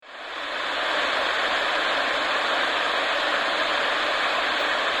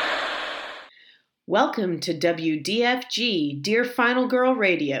Welcome to WDFG, Dear Final Girl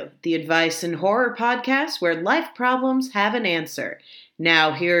Radio, the advice and horror podcast where life problems have an answer.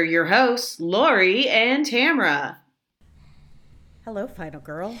 Now here are your hosts, Lori and Tamra. Hello, Final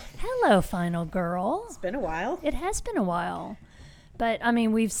Girl. Hello, Final Girl. It's been a while. It has been a while. But, I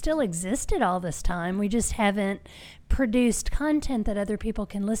mean, we've still existed all this time. We just haven't produced content that other people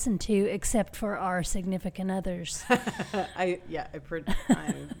can listen to except for our significant others.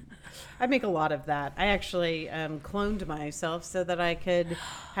 I make a lot of that. I actually cloned myself so that I could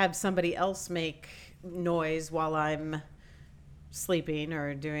have somebody else make noise while I'm sleeping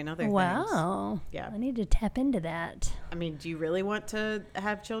or doing other things. Wow. Yeah. I need to tap into that. I mean, do you really want to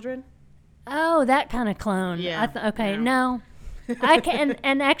have children? Oh, that kind of clone. Yeah. No. I can,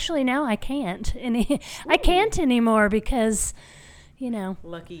 and actually now I can't. I can't anymore because,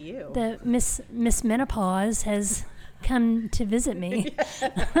 Lucky you. the Miss Menopause has come to visit me.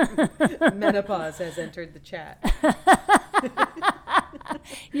 Menopause has entered the chat.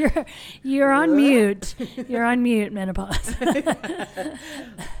 You're on mute. You're on mute, Menopause.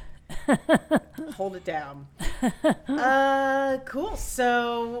 Hold it down. Cool.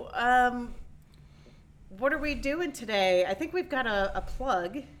 So, what are we doing today? I think we've got a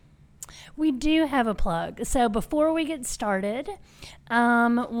plug. We do have a plug. So before we get started,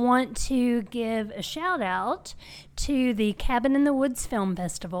 want to give a shout out to the Cabin in the Woods Film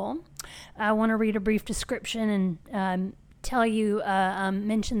Festival. I want to read a brief description and tell you,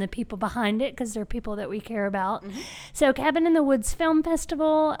 mention the people behind it because they're people that we care about. Mm-hmm. So Cabin in the Woods Film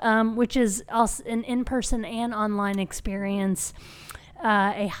Festival, which is also an in-person and online experience,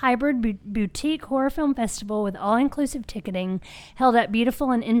 a hybrid boutique horror film festival with all-inclusive ticketing held at beautiful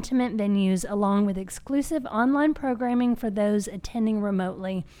and intimate venues along with exclusive online programming for those attending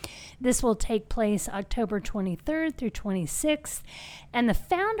remotely. This will take place October 23rd through 26th. And the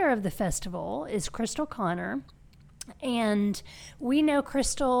founder of the festival is Crystal Connor. And we know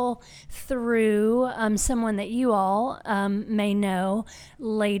Crystal through someone that you all may know,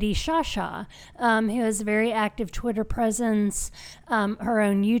 Lady Shasha, who has a very active Twitter presence, her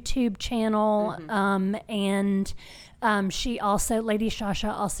own YouTube channel, and Lady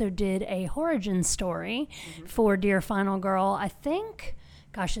Shasha also did a origin story for Dear Final Girl. I think,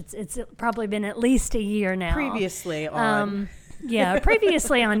 gosh, it's probably been at least a year now. Previously on.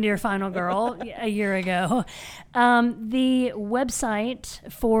 Previously on Dear Final Girl a year ago. The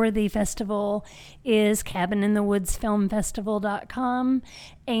website for the festival is cabininthewoodsfilmfestival.com.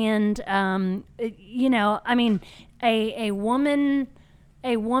 And, a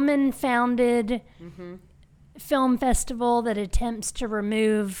woman founded film festival that attempts to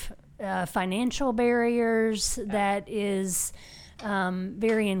remove financial barriers, that is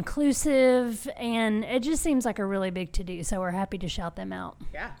very inclusive, and it just seems like a really big to-do, so we're happy to shout them out.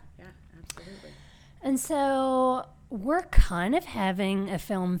 Yeah, absolutely. And so we're kind of having a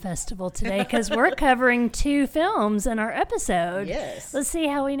film festival today because we're covering 2 films in our episode. Yes. Let's see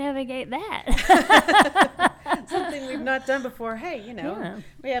how we navigate that. Something we've not done before. Hey,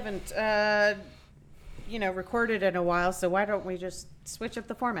 we haven't recorded in a while, so why don't we just switch up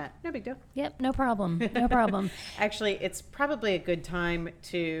the format? No big deal. Yep, no problem. No problem. Actually, it's probably a good time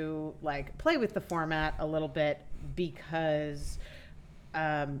to play with the format a little bit because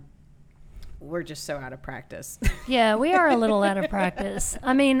we're just so out of practice. Yeah, we are a little out of practice.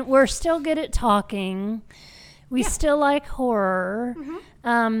 I mean, we're still good at talking. We still like horror. Mm-hmm.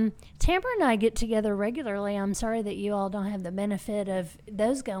 Tamara and I get together regularly. I'm sorry that you all don't have the benefit of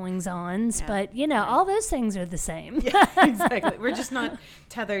those goings-ons, but, all those things are the same. Yeah, exactly. We're just not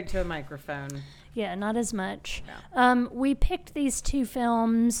tethered to a microphone. Yeah, not as much. No. We picked these 2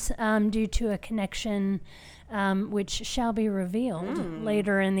 films due to a connection which shall be revealed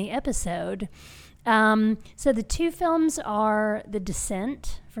later in the episode. So the 2 films are The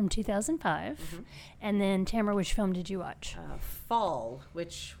Descent from 2005, and then Tamara, which film did you watch? Fall,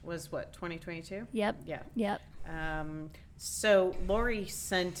 which was 2022? Yep. Yeah. Yep. So Lori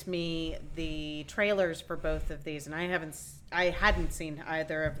sent me the trailers for both of these, and I hadn't seen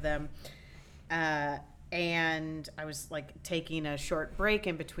either of them. And I was taking a short break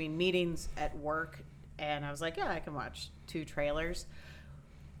in between meetings at work, and I was like, yeah, I can watch 2 trailers.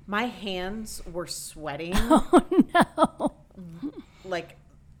 My hands were sweating. Oh, no.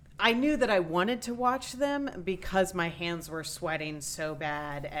 I knew that I wanted to watch them because my hands were sweating so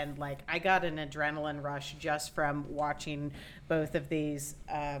bad. And I got an adrenaline rush just from watching both of these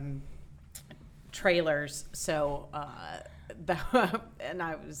trailers. So, and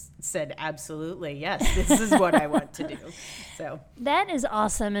I said, absolutely, yes, this is what I want to do. So that is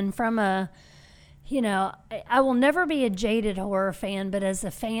awesome. And from a I will never be a jaded horror fan, but as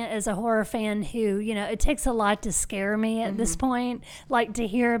a horror fan who, it takes a lot to scare me at this point, like to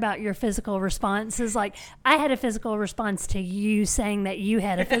hear about your physical responses. Like I had a physical response to you saying that you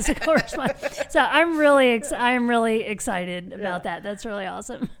had a physical response. So I'm really excited about that. That's really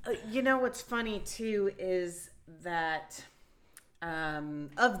awesome. What's funny too is that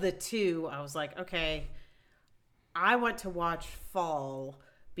of the two, I was like, okay, I want to watch Fall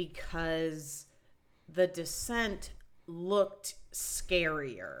because The Descent looked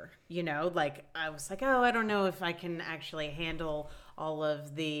scarier, like I was like, oh, I don't know if I can actually handle all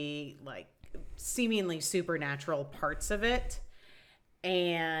of the like seemingly supernatural parts of it.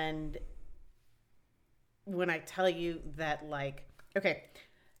 And when I tell you that, like, okay,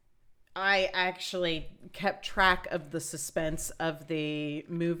 I actually kept track of the suspense of the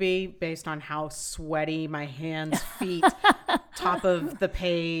movie based on how sweaty my hands, feet, top of the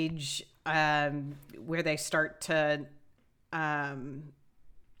page, where they start to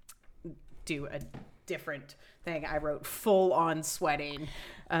do a different thing. I wrote full on sweating.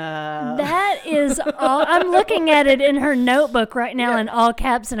 That is all. I'm looking at it in her notebook right now in all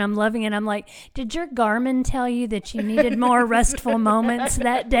caps, and I'm loving it. I'm like, did your Garmin tell you that you needed more restful moments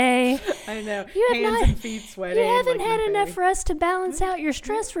that day? I know. Hands and feet sweating. You haven't had enough rest to balance out your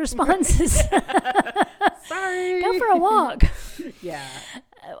stress responses. Sorry. Go for a walk. Yeah.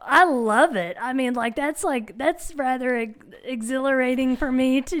 I love it. I mean, that's rather exhilarating for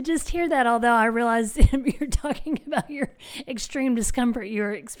me to just hear that, although I realize you're talking about your extreme discomfort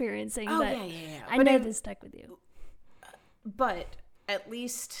you're experiencing. Oh, but yeah. I know this stuck with you. But at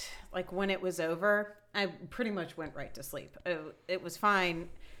least, like, when it was over, I pretty much went right to sleep. It was fine.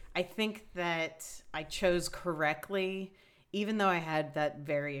 I think that I chose correctly, even though I had that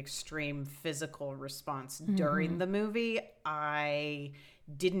very extreme physical response during the movie. I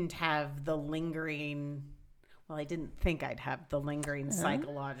didn't have the lingering, I didn't think I'd have the lingering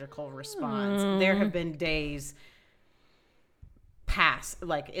psychological response. There have been days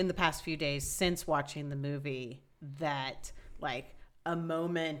in the past few days since watching the movie that, like, a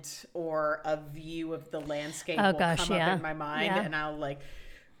moment or a view of the landscape will come up in my mind, and I'll, like,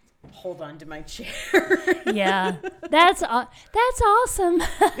 hold on to my chair. Yeah, that's awesome.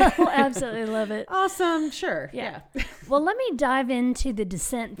 Absolutely love it. Awesome, sure. Yeah. Well, let me dive into The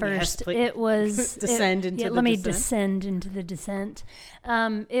Descent first. Yes, it was descend into the let me Descent. descend into The Descent.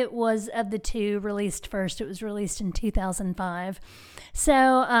 It was, of the two released first, it was released in 2005.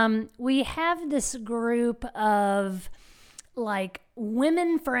 So we have this group of, like,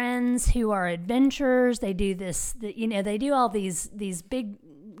 women friends who are adventurers. They do they do all these big,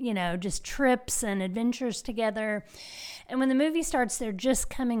 just trips and adventures together. And when the movie starts, they're just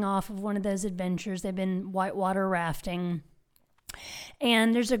coming off of one of those adventures. They've been whitewater rafting.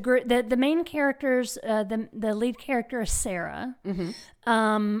 And there's a group, the main characters, the lead character is Sarah.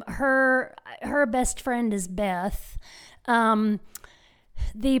 Mm-hmm. Her best friend is Beth.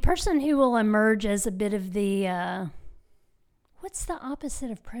 The person who will emerge as a bit of the, what's the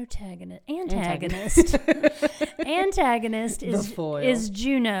opposite of protagonist? Antagonist. Antagonist is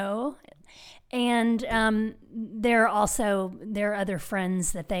Juno. And there are other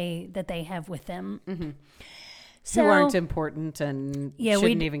friends that they have with them. Mm-hmm. Who aren't important and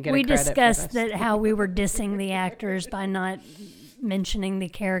shouldn't even get a credit. We discussed how we were dissing the actors by not mentioning the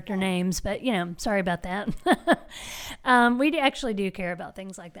character names, but sorry about that. We actually do care about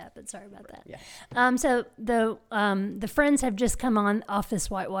things like that, but sorry about that. Yeah. So the friends have just come off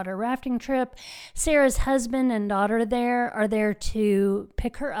this whitewater rafting trip. Sarah's husband and daughter are there to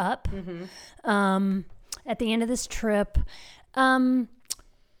pick her up at the end of this trip.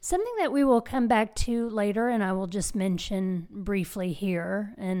 Something that we will come back to later, and I will just mention briefly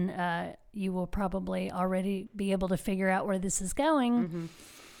here, and you will probably already be able to figure out where this is going. Mm-hmm.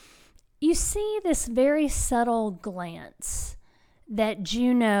 You see this very subtle glance that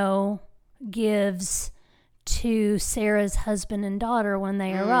Juno gives to Sarah's husband and daughter when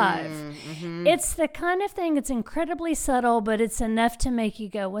they arrive. Mm-hmm. It's the kind of thing, it's incredibly subtle, but it's enough to make you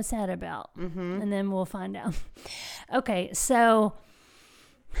go, what's that about? Mm-hmm. And then we'll find out. Okay, so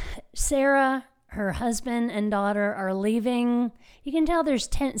Sarah, her husband and daughter are leaving. You can tell there's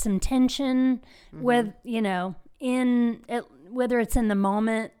some tension with, whether it's in the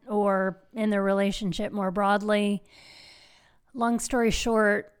moment or in their relationship more broadly. Long story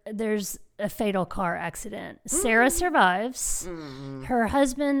short, there's a fatal car accident. Sarah survives. Her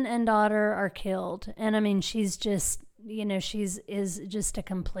husband and daughter are killed. And I mean, she's just, is just a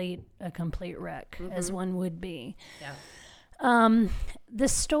complete wreck, as one would be. Yeah.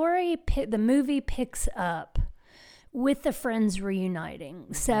 The movie picks up with the friends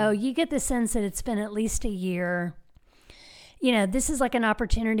reuniting. So you get the sense that it's been at least a year. You know, this is like an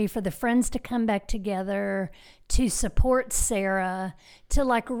opportunity for the friends to come back together, to support Sarah, to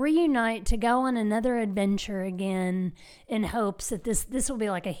like reunite, to go on another adventure again in hopes that this will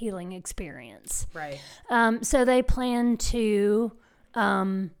be like a healing experience. Right. So they plan to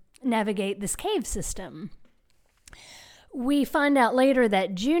navigate this cave system. We find out later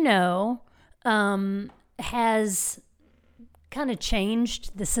that Juno has kind of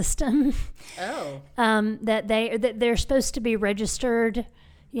changed the system. Oh. That they're supposed to be registered,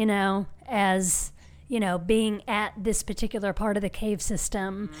 you know, as, you know, being at this particular part of the cave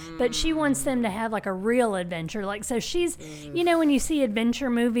system. But she wants them to have like a real adventure. Like, so she's, you know, when you see adventure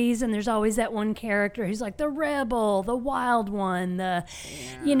movies and there's always that one character who's like the rebel, the wild one,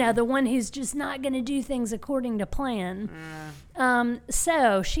 you know, the one who's just not going to do things according to plan.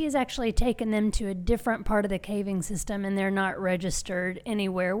 So she has actually taken them to a different part of the caving system and they're not registered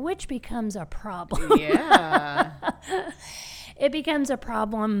anywhere, which becomes a problem. Yeah. It becomes a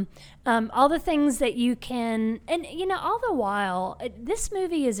problem. All the things that you can, and you know, all the while, this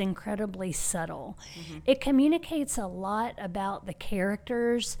movie is incredibly subtle. It communicates a lot about the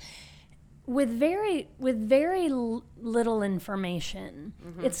characters with very little information.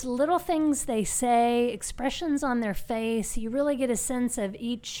 It's little things they say, expressions on their face. You really get a sense of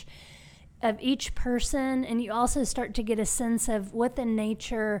each person, and you also start to get a sense of what the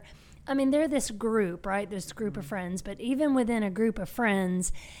nature. I mean, they're this group, right? This group of friends, but even within a group of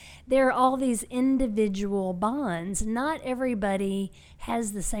friends, there are all these individual bonds. Not everybody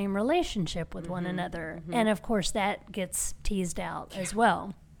has the same relationship with one another. And of course, that gets teased out as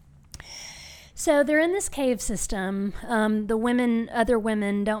well. So they're in this cave system. The other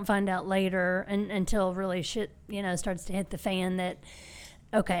women don't find out later until really shit, you know, starts to hit the fan that,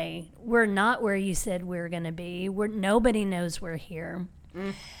 okay, we're not where you said we're going to be. Nobody knows we're here.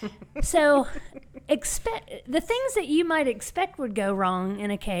 So the things that you might expect would go wrong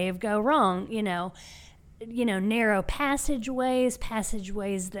in a cave go wrong, you know, narrow passageways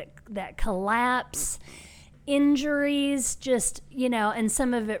that collapse, injuries, just, you know, and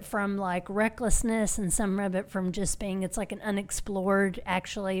some of it from like recklessness and some of it from just being, it's like an unexplored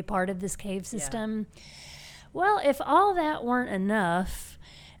actually part of this cave system. Yeah. Well, if all that weren't enough,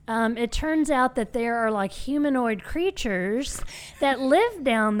 it turns out that there are like humanoid creatures that live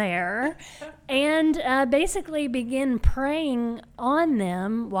down there and basically begin preying on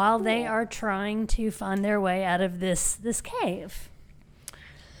them while they are trying to find their way out of this cave.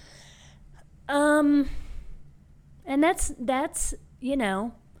 And that's you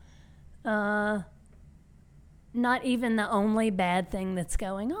know, not even the only bad thing that's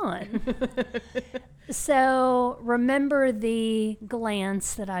going on. So remember the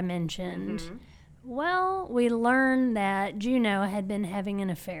glance that I mentioned. Well, we learned that Juno had been having an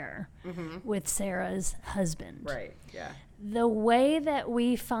affair with Sarah's husband. Right, yeah. The way that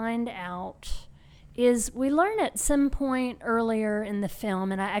we find out is we learn at some point earlier in the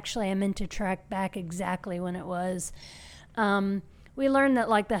film, and I meant to track back exactly when it was. We learned that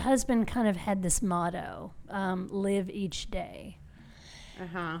like the husband kind of had this motto, live each day.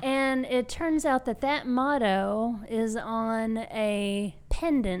 And it turns out that motto is on a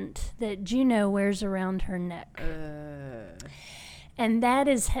pendant that Juno wears around her neck. And that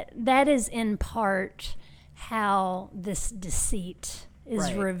is in part how this deceit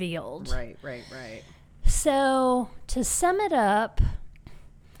is revealed. Right. So to sum it up,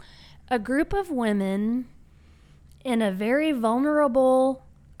 a group of women in a very vulnerable,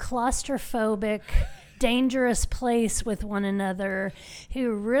 claustrophobic, dangerous place with one another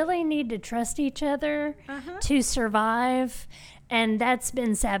who really need to trust each other to survive, and that's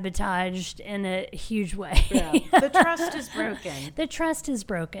been sabotaged in a huge way. Yeah. The trust is broken. The trust is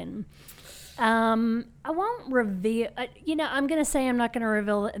broken. I won't reveal, I'm going to say I'm not going to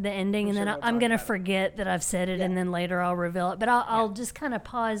reveal the ending, and then I'm going to forget that I've said it, and then later I'll reveal it, but I'll just kind of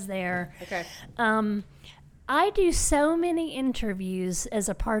pause there. Okay. I do so many interviews as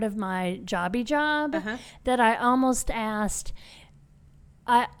a part of my jobby job that I almost asked,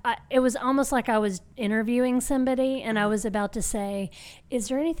 it was almost like I was interviewing somebody and I was about to say, is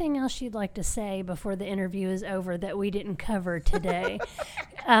there anything else you'd like to say before the interview is over that we didn't cover today?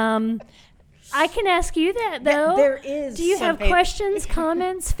 I can ask you that, though. There is. Do you have questions,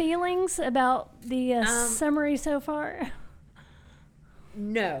 comments, feelings about the summary so far?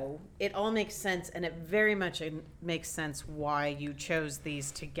 No, it all makes sense, and it very much makes sense why you chose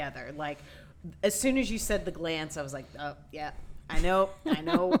these together. Like, as soon as you said the glance, I was like, oh, yeah, I know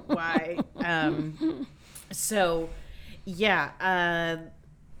why. So, yeah.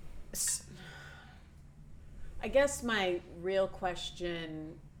 I guess my real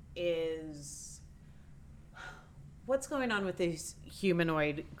question is, what's going on with these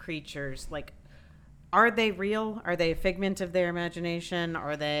humanoid creatures? Like, are they real? Are they a figment of their imagination?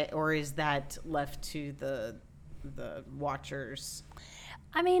 Or is that left to the watchers?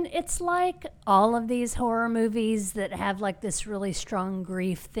 I mean, it's like all of these horror movies that have like this really strong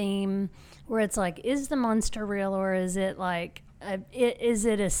grief theme where it's like, is the monster real, or is it like, is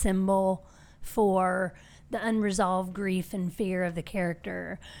it a symbol for the unresolved grief and fear of the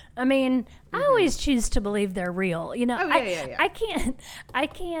character? I mean, I always choose to believe they're real. You know, I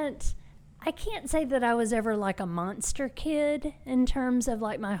can't say that I was ever like a monster kid in terms of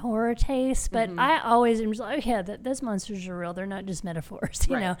like my horror taste, but I always am just like, oh yeah, those monsters are real. They're not just metaphors,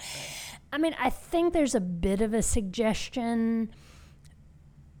 you know? I mean, I think there's a bit of a suggestion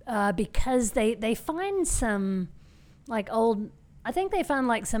because they find some like I think they find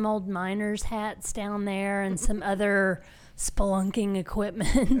like some old miners' hats down there and some other spelunking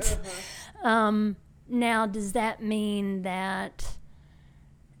equipment. Now, does that mean that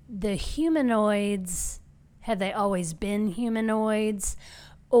the humanoids, have they always been humanoids,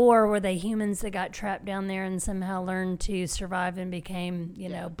 or were they humans that got trapped down there and somehow learned to survive and became, you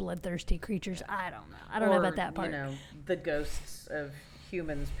know, bloodthirsty creatures? I don't know. I don't know about that part. You know, the ghosts of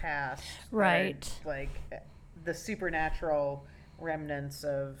humans past. Right. Like the supernatural remnants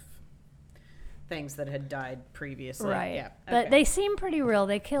of things that had died previously. Right. Yeah. But they seem pretty real.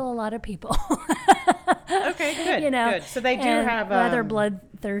 They kill a lot of people. Okay, good. You know, good. So they do and have rather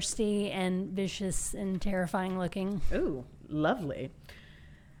bloodthirsty and vicious and terrifying looking. Ooh, lovely.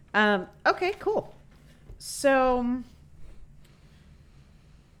 Okay, cool. So,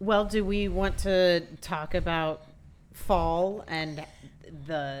 well, do we want to talk about Fall and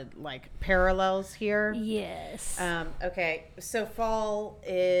the like parallels here? Yes. Okay, so Fall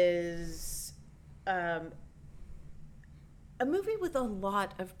is a movie with a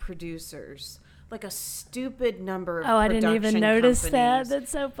lot of producers. Like a stupid number of I didn't even notice that. That's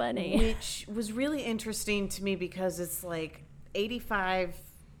so funny. Which was really interesting to me because it's like 85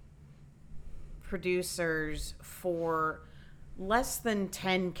 producers for less than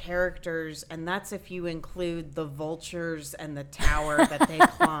 10 characters, and that's if you include the vultures and the tower that they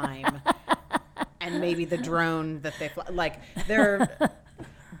climb and maybe the drone that they fly. Like, they're...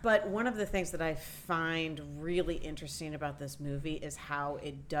 But one of the things that I find really interesting about this movie is how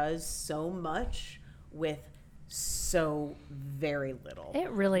it does so much with so very little. It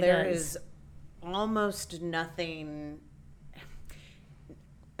really There does. is almost nothing,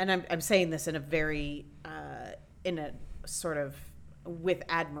 and I'm saying this in a very, in a sort of with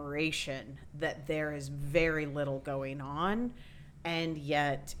admiration, that there is very little going on, and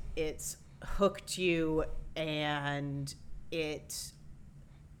yet it's hooked you, and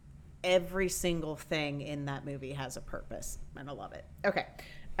every single thing in that movie has a purpose, and I love it. Okay.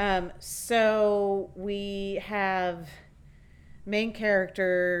 So we have main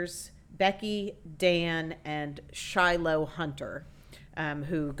characters Becky, Dan, and Shiloh Hunter,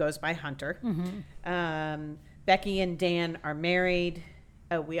 who goes by Hunter. Becky and Dan are married.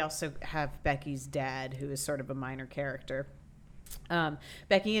 We also have Becky's dad, who is sort of a minor character.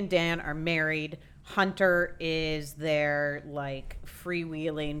 Becky and Dan are married. Hunter is their like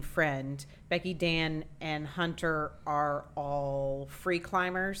freewheeling friend. Becky, Dan, and Hunter are all free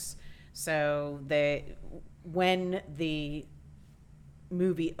climbers. So when the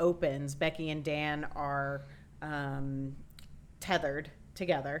movie opens, Becky and Dan are tethered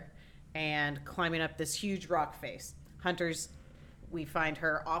together and climbing up this huge rock face. We find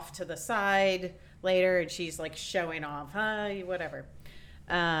her off to the side later, and she's like showing off, whatever.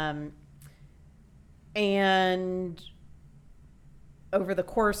 And over the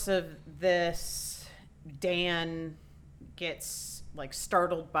course of this, Dan gets like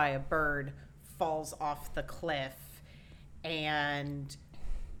startled by a bird, falls off the cliff, and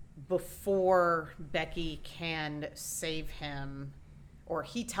before Becky can save him, or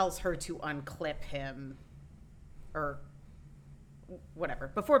he tells her to unclip him, or whatever,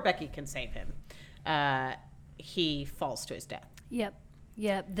 before Becky can save him, he falls to his death. Yep.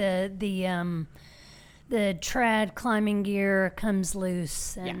 The trad climbing gear comes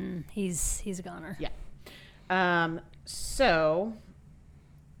loose, and he's a goner. Yeah. So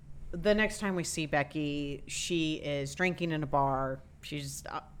the next time we see Becky, she is drinking in a bar. She's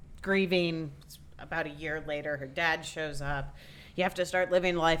grieving. It's about a year later, her dad shows up. You have to start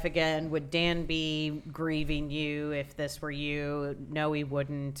living life again. Would Dan be grieving you if this were you? No, he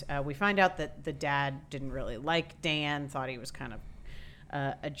wouldn't. We find out that the dad didn't really like Dan, thought he was kind of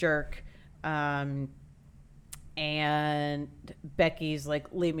a jerk. And Becky's like,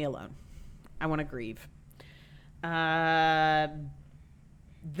 leave me alone. I want to grieve. Then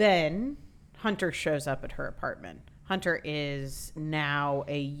Hunter shows up at her apartment. Hunter is now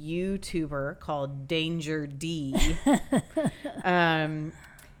a YouTuber called Danger D.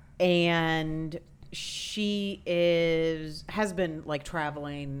 And she has been like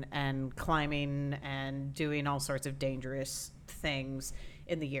traveling and climbing and doing all sorts of dangerous things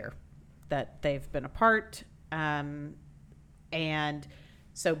in the year that they've been apart. And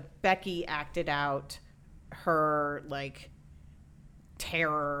so Becky acted out her like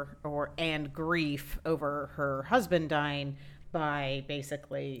terror and grief over her husband dying by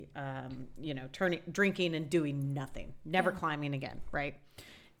basically, drinking and doing nothing, never climbing again. Right.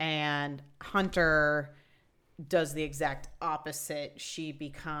 And Hunter does the exact opposite. She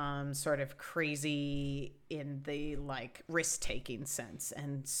becomes sort of crazy in the like risk-taking sense.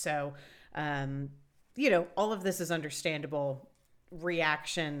 And so, all of this is understandable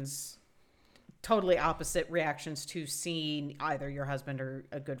reactions, totally opposite reactions to seeing either your husband or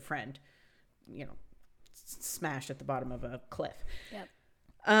a good friend, smash at the bottom of a cliff.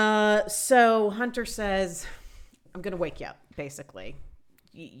 Yep. So Hunter says, I'm going to wake you up, basically.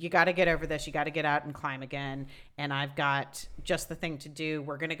 You got to get over this. You got to get out and climb again. And I've got just the thing to do.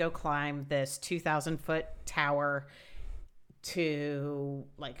 We're going to go climb this 2,000-foot tower to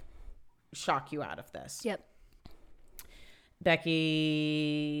like shock you out of this. Yep.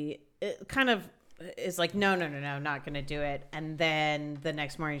 Becky kind of is like, no, not going to do it. And then the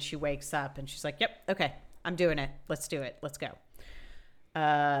next morning she wakes up and she's like, yep, okay, I'm doing it. Let's do it. Let's go.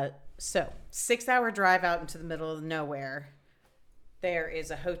 So 6-hour drive out into the middle of nowhere. There is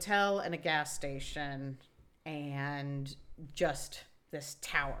a hotel and a gas station and just this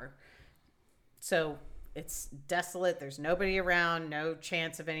tower. So it's desolate. There's nobody around, no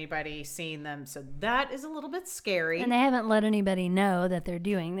chance of anybody seeing them. So that is a little bit scary. And they haven't let anybody know that they're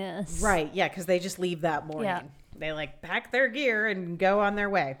doing this. Right. Yeah. Because they just leave that morning. Yeah. They like pack their gear and go on their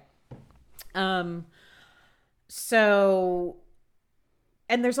way. So,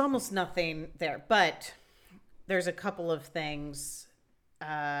 and there's almost nothing there, but there's a couple of things.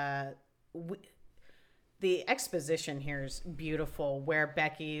 The exposition here is beautiful, where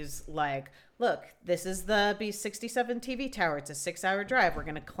Becky's like, look, this is the B67 TV tower. It's a 6-hour drive. We're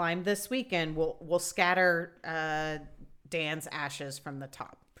going to climb this weekend. We'll scatter Dan's ashes from the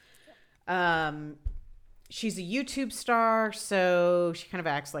top. She's a YouTube star, so she kind of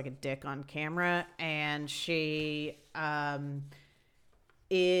acts like a dick on camera, and she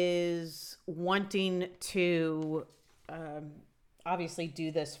is wanting to obviously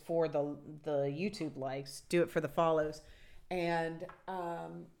do this for the YouTube likes, do it for the follows. And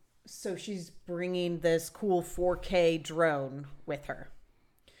so she's bringing this cool 4K drone with her.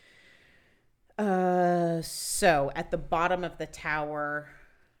 So at the bottom of the tower,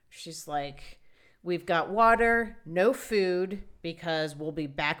 she's like, we've got water, no food, because we'll be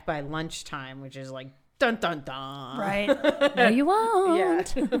back by lunchtime, which is like, dun, dun, dun. Right. No, you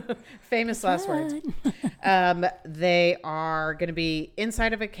won't. Yeah. Famous last words. They are going to be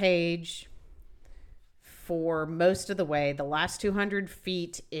inside of a cage for most of the way. The last 200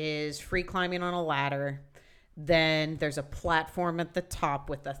 feet is free climbing on a ladder. Then there's a platform at the top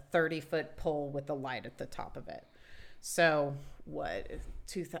with a 30-foot pole with a light at the top of it. So what?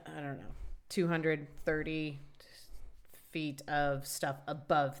 I don't know. 230 feet of stuff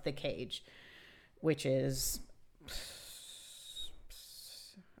above the cage, which is,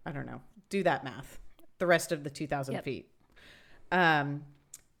 I don't know, do that math. The rest of the 2,000 feet.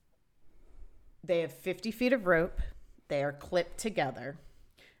 They have 50 feet of rope. They are clipped together.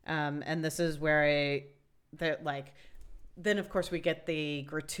 And this is where then of course we get the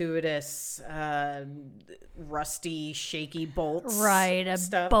gratuitous, rusty, shaky bolts. Right. A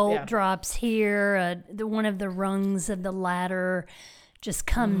stuff. bolt drops here. One of the rungs of the ladder just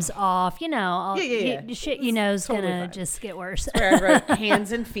comes off. Shit you know is totally gonna just get worse. Where I wrote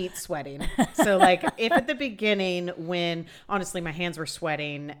hands and feet sweating. So like if at the beginning when, honestly, my hands were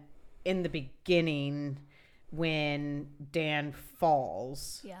sweating in the beginning when Dan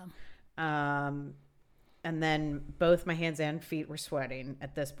falls. Yeah. And then both my hands and feet were sweating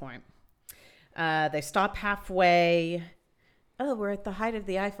at this point. They stop halfway. Oh, we're at the height of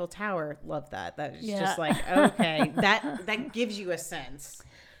the Eiffel Tower. Love that. That is just like, okay, that gives you a sense.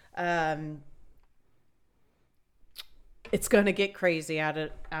 It's going to get crazy out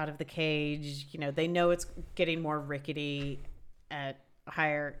of the cage. They know it's getting more rickety at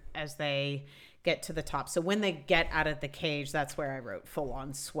higher as they get to the top. So when they get out of the cage, that's where I wrote full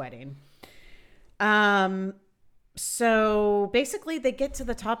on sweating. So basically they get to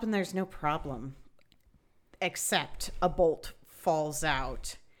the top and there's no problem, except a bolt falls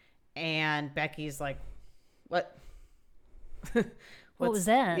out and Becky's like, what? What was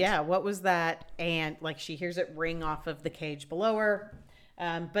that? Yeah, what was that? And like she hears it ring off of the cage below her,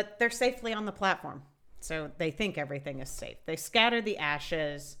 but they're safely on the platform, so they think everything is safe. They scatter the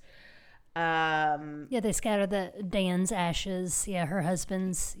ashes. They scatter Dan's ashes. Yeah, her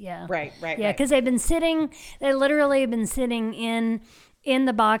husband's. Yeah, Right. Yeah, because they've been sitting. They literally have been sitting in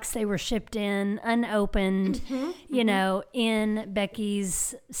the box they were shipped in, unopened, in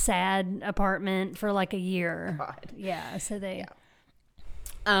Becky's sad apartment for like a year. God. Yeah, so they... Yeah.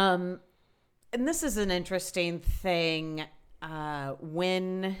 And this is an interesting thing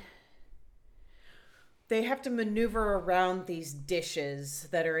when they have to maneuver around these dishes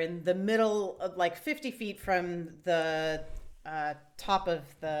that are in the middle of like 50 feet from the top of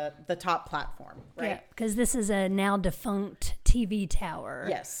the top platform, right? Yeah, because this is a now defunct TV tower.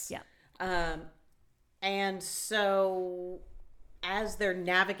 Yes. Yeah. And so as they're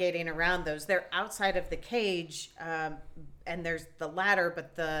navigating around those, they're outside of the cage, and there's the ladder,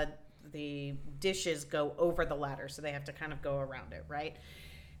 but the dishes go over the ladder, so they have to kind of go around it, right?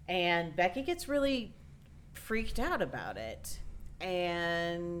 And Becky gets really freaked out about it,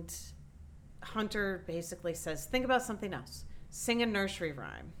 and Hunter basically says, think about something else. Sing a nursery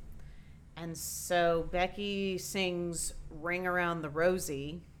rhyme. And so Becky sings Ring Around the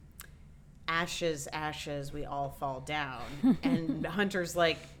Rosie. Ashes, ashes, we all fall down. And Hunter's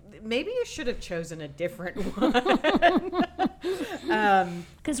like, maybe you should have chosen a different one.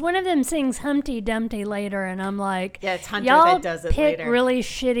 Because one of them sings Humpty Dumpty later, and I'm like, yeah, it's Hunter y'all that does it pick later. really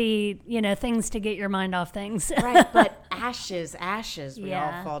shitty, things to get your mind off things. Right, but ashes, ashes, we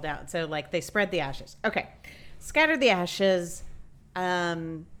Yeah. all fall down. So, like, they spread the ashes. Okay, scatter the ashes.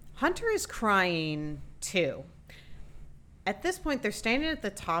 Hunter is crying, too. At this point, they're standing at the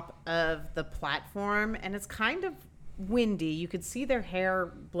top of the platform, and it's kind of windy. You could see their hair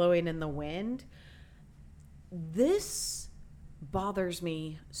blowing in the wind. This bothers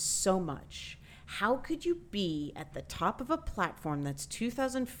me so much. How could you be at the top of a platform that's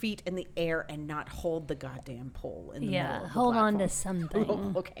 2,000 feet in the air and not hold the goddamn pole in the middle of the hold on to platform?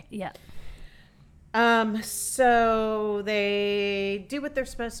 something. Okay. Yeah. So they do what they're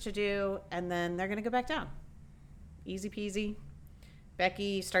supposed to do, and then they're going to go back down. Easy peasy.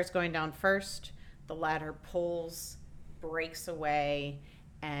 Becky starts going down first. The ladder pulls, breaks away,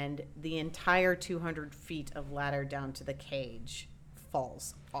 and the entire 200 feet of ladder down to the cage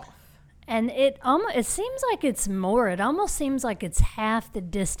falls off. And it seems like it's more. It almost seems like it's half the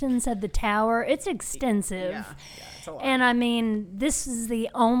distance of the tower. It's extensive. Yeah, it's a lot. And I mean, this is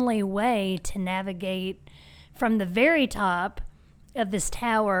the only way to navigate from the very top of this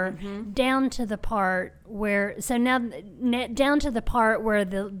tower down to the part where, down to the part where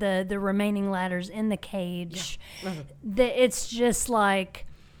the remaining ladders in the cage, it's just like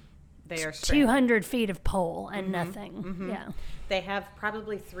They are 200 feet of pole and nothing. Yeah. They have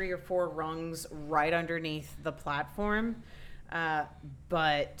probably 3 or 4 rungs right underneath the platform,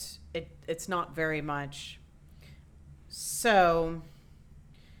 but it's not very much. So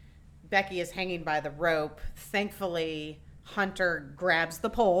Becky is hanging by the rope. Thankfully, Hunter grabs the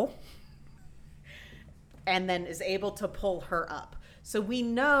pole and then is able to pull her up. So we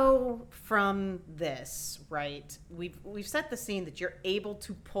know from this, right? We've set the scene that you're able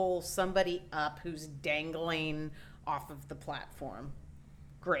to pull somebody up who's dangling off of the platform.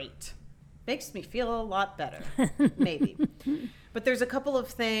 Great. Makes me feel a lot better. Maybe. But there's a couple of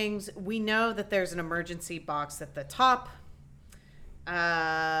things. We know that there's an emergency box at the top.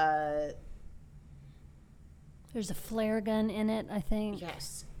 There's a flare gun in it, I think.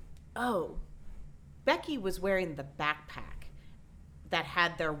 Yes. Oh, Becky was wearing the backpack that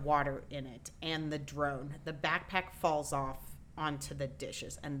had their water in it and the drone. The backpack falls off onto the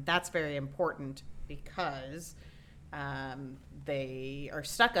dishes, and that's very important because they are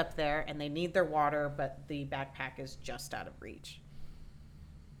stuck up there and they need their water, but the backpack is just out of reach.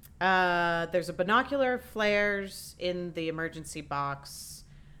 There's a binocular, flares in the emergency box.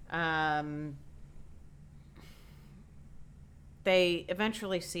 They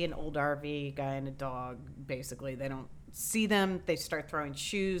eventually see an old RV, guy and a dog. Basically, they don't see them. They start throwing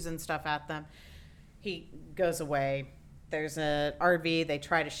shoes and stuff at them. He goes away. There's an RV. They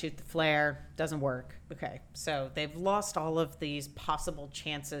try to shoot the flare. Doesn't work. Okay, so they've lost all of these possible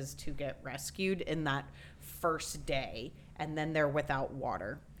chances to get rescued in that first day, and then they're without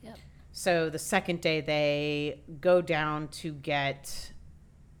water. Yep. So the second day, they go down to get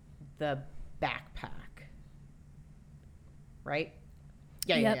the backpack. Right?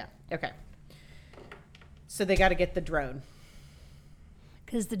 Yeah. Okay. So they got to get the drone.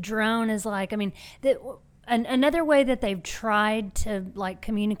 Because the drone is like, I mean, another way that they've tried to like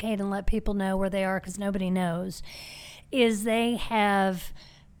communicate and let people know where they are, because nobody knows, is they have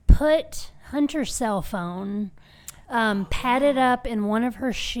put Hunter's cell phone padded up in one of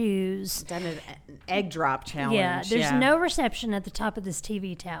her shoes. Done an egg drop challenge. Yeah, there's no reception at the top of this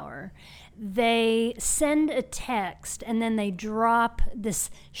TV tower. They send a text and then they drop this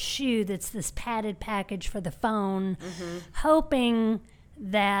shoe that's this padded package for the phone, hoping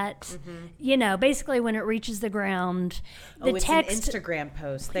that, basically when it reaches the ground, the text... It's an Instagram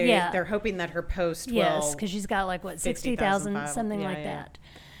post. They're hoping that her post will... Yes, because she's got 60,000, something like that.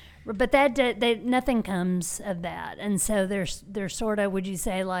 But nothing comes of that, and so they're sort of, would you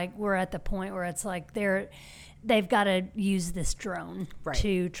say, like we're at the point where it's like they've got to use this drone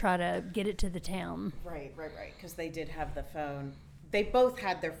to try to get it to the town. Right, because they did have the phone. They both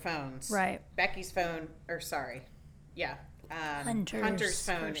had their phones. Right. Becky's phone, Hunter's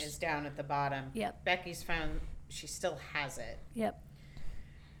phone is down at the bottom. Yep. Becky's phone, she still has it. Yep.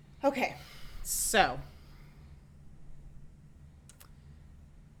 Okay, so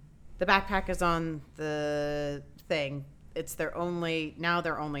the backpack is on the thing. It's their only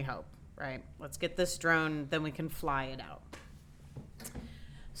hope, right? Let's get this drone, then we can fly it out.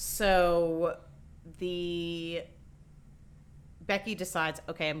 So Becky decides,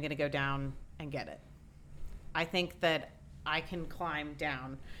 okay, I'm going to go down and get it. I think that I can climb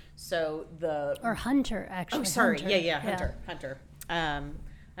down. So or Hunter, actually. Oh, sorry. Hunter. Hunter. I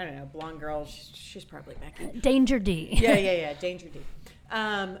don't know, blonde girl. She's probably Becky. Danger D. Yeah. Danger D.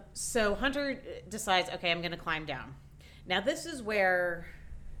 So Hunter decides, okay, I'm going to climb down. Now this is where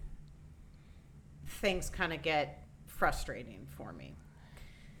things kind of get frustrating for me.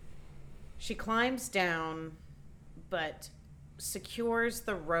 She climbs down, but secures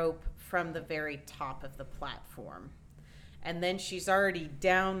the rope from the very top of the platform. And then she's already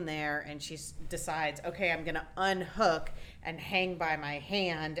down there and she decides, okay, I'm going to unhook and hang by my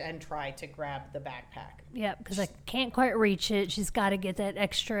hand and try to grab the backpack. Yep, because I can't quite reach it. She's got to get that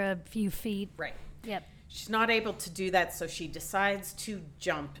extra few feet. Right. Yep. She's not able to do that, so she decides to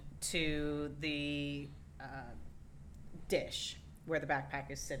jump to the dish where the backpack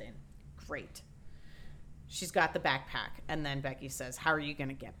is sitting. Great. She's got the backpack, and then Becky says, how are you going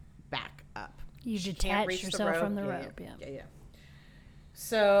to get back up? You detach yourself from the rope. Yeah.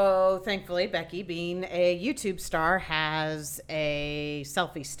 So thankfully, Becky, being a YouTube star, has a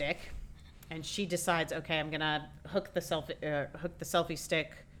selfie stick, and she decides, okay, I'm gonna hook the selfie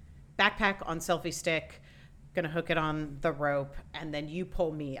stick, backpack on selfie stick, gonna hook it on the rope, and then you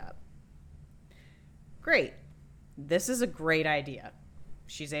pull me up. Great. This is a great idea.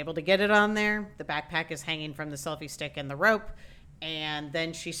 She's able to get it on there. The backpack is hanging from the selfie stick and the rope. And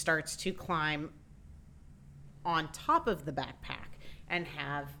then she starts to climb on top of the backpack and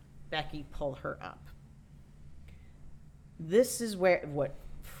have Becky pull her up. This is what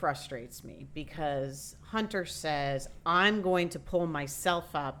frustrates me, because Hunter says, I'm going to pull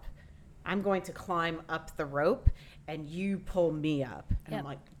myself up. I'm going to climb up the rope and you pull me up. And I'm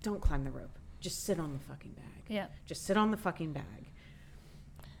like, don't climb the rope. Just sit on the fucking bag. Yeah. Just sit on the fucking bag.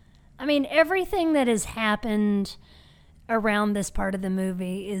 I mean, everything that has happened around this part of the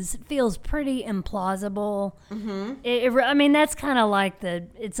movie feels pretty implausible. Mm-hmm. That's kind of like that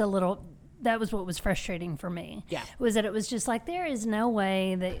was what was frustrating for me. Yeah. Was that it was just like, there is no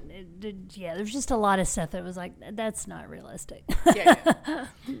way that, there's just a lot of stuff that was like, that's not realistic. Yeah.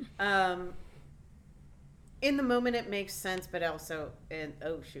 In the moment it makes sense, but also,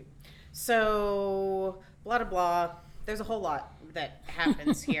 so blah, blah, blah. There's a whole lot that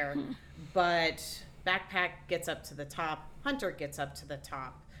happens here, but backpack gets up to the top. Hunter gets up to the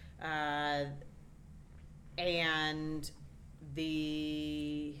top. And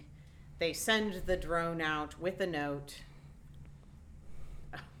they send the drone out with a note.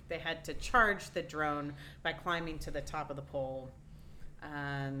 They had to charge the drone by climbing to the top of the pole.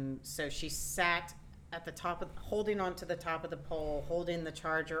 So she sat at the top holding onto the top of the pole, holding the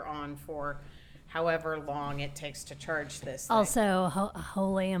charger on for however long it takes to charge this thing. Also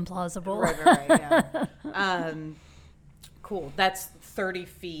wholly implausible. Right, yeah. Cool. That's 30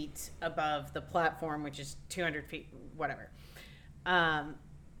 feet above the platform, which is 200 feet, whatever.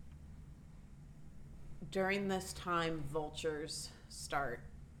 During this time, vultures start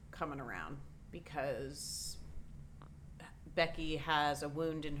coming around because Becky has a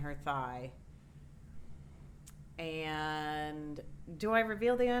wound in her thigh. And do I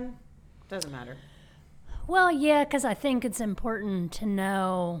reveal the end? Doesn't matter. Well, yeah, because I think it's important to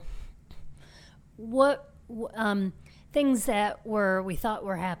know what things that we thought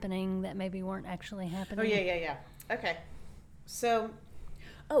were happening that maybe weren't actually happening. Oh, yeah. Okay. So,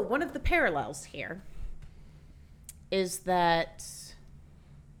 one of the parallels here is that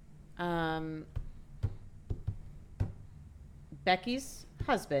Becky's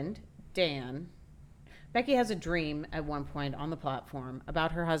husband, Dan, Becky has a dream at one point on the platform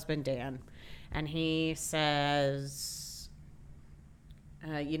about her husband, Dan. And he says,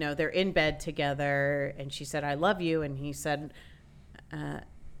 they're in bed together. And she said, I love you. And he said,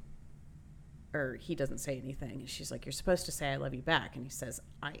 or he doesn't say anything. She's like, you're supposed to say I love you back. And he says,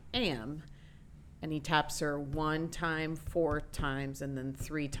 I am. And he taps her 1 time, 4 times, and then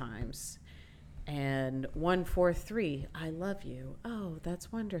 3 times. And 1, 4, 3, I love you. Oh,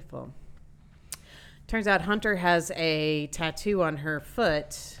 that's wonderful. Turns out Hunter has a tattoo on her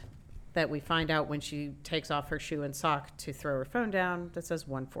foot that we find out when she takes off her shoe and sock to throw her phone down that says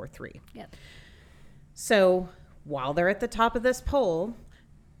 1, 4, 3. Yep. So while they're at the top of this pole,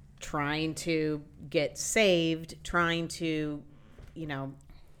 trying to get saved, trying to,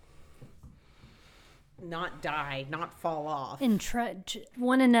 not die, not fall off.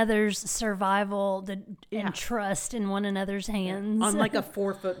 One another's survival, and trust in one another's hands. On like a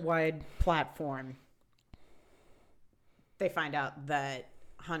 4-foot wide platform, they find out that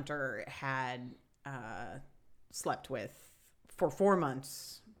Hunter had slept with, for 4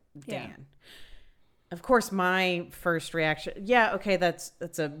 months, Dan. Yeah. Of course, my first reaction, okay, that's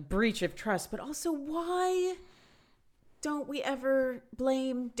a breach of trust, but also why don't we ever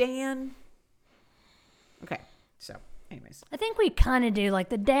blame Dan? Okay, so anyways. I think we kind of do. Like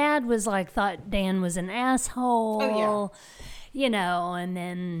the dad was thought Dan was an asshole. Oh, yeah. And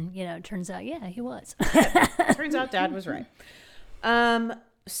then, it turns out, he was. Turns out Dad was right.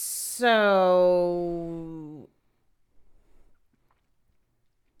 So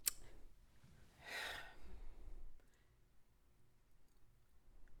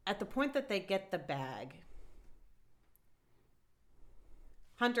at the point that they get the bag,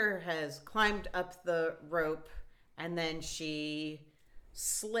 Hunter has climbed up the rope and then she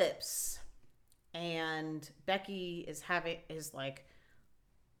slips and Becky is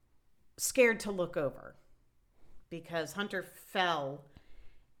scared to look over because Hunter fell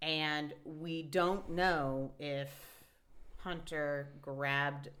and we don't know if Hunter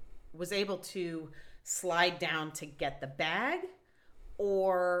was able to slide down to get the bag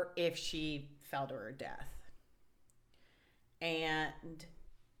or if she fell to her death. And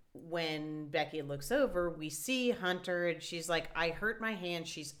when Becky looks over, we see Hunter and she's like, I hurt my hand.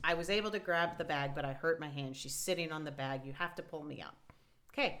 I was able to grab the bag, but I hurt my hand. She's sitting on the bag. You have to pull me up.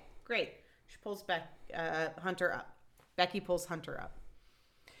 Okay, great. She pulls Hunter up. Becky pulls Hunter up.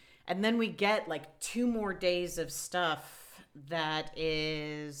 And then we get 2 more days of stuff that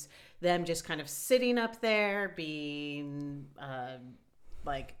is them just kind of sitting up there being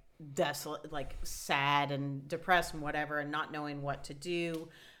desolate, sad and depressed and whatever, and not knowing what to do.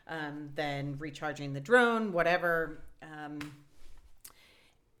 Then recharging the drone, whatever.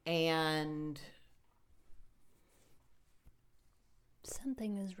 And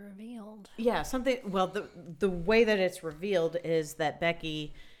something is revealed. Yeah, something. Well, the way that it's revealed is that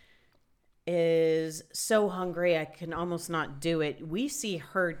Becky is so hungry, I can almost not do it. We see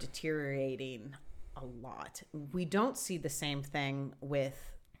her deteriorating a lot. We don't see the same thing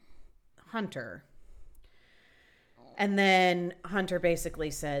with Hunter. And then Hunter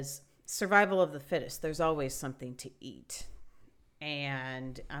basically says, survival of the fittest. There's always something to eat.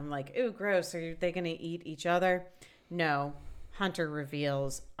 And I'm like, ooh, gross. Are they going to eat each other? No. Hunter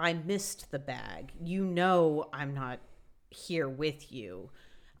reveals, I missed the bag. I'm not here with you.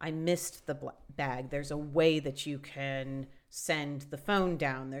 I missed the bag. There's a way that you can send the phone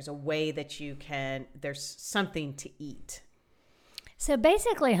down. There's a way that there's something to eat. So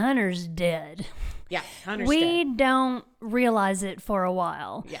basically, Hunter's dead. Yeah, Hunter's We dead. don't realize it for a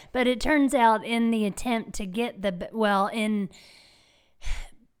while. Yeah. But it turns out in the attempt to get in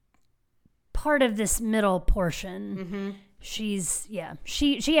part of this middle portion, she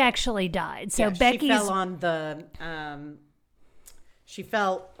actually died. So Becky's... She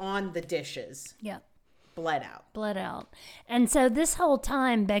fell on the dishes. Yeah. Bled out. And so this whole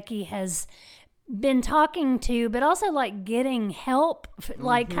time, Becky has been talking to, but also getting help,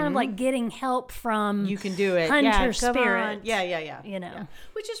 kind of getting help from you can do it. Hunter spirit. Yeah. Yeah.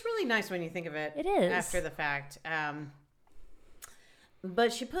 Which is really nice when you think of it. It is. After the fact.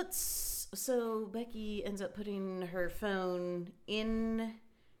 But so Becky ends up putting her phone in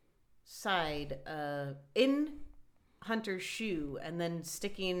Hunter's shoe and then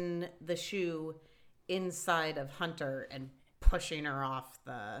sticking the shoe inside of Hunter and pushing her off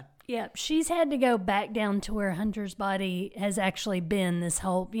the... Yeah, she's had to go back down to where Hunter's body has actually been this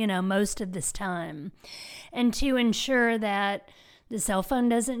whole, most of this time. And to ensure that the cell phone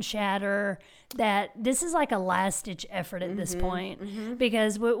doesn't shatter, that this is like a last-ditch effort at this point.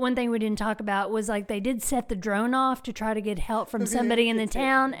 Because one thing we didn't talk about was like they did set the drone off to try to get help from somebody in the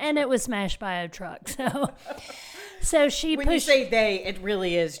town, and it was smashed by a truck. So she when pushed. You say they, it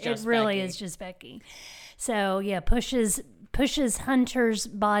really is just It really Becky. is just Becky. So yeah, pushes Hunter's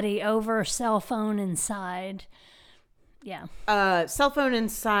body over, cell phone inside. Yeah. Cell phone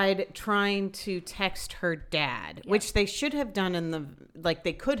inside, trying to text her dad, which they should have done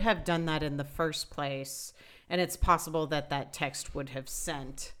they could have done that in the first place. And it's possible that text would have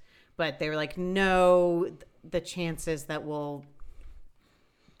sent, but they were like, no, the chances that we'll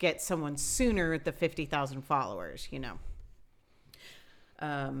get someone sooner, the 50,000 followers,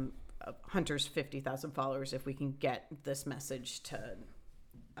 Hunter's 50,000 followers, if we can get this message to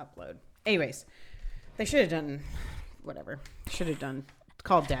upload. Anyways, they should have done whatever. Should have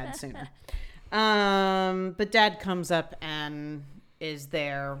called Dad sooner. But Dad comes up and is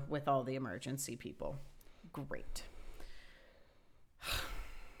there with all the emergency people. Great.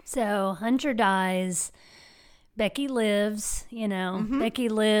 So Hunter dies. Becky lives, Becky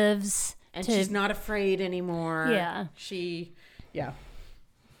lives. And she's not afraid anymore. Yeah.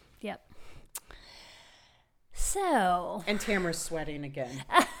 Yep. So. And Tamara's sweating again.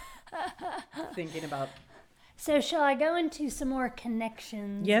 Thinking about. So shall I go into some more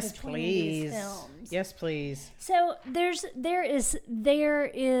connections between these films? Yes, please. So there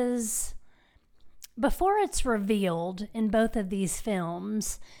is before it's revealed in both of these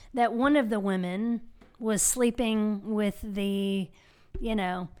films that one of the women was sleeping with the,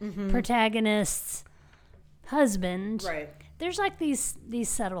 protagonist's husband. Right. There's like these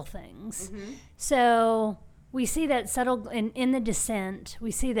subtle things. So we see that subtle in The Descent. We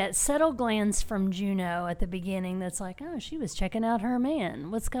see that subtle glance from Juno at the beginning. That's like, oh, she was checking out her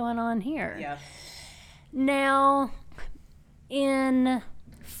man. What's going on here? Yeah. Now, in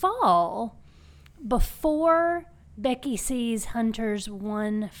Fall, before Becky sees Hunter's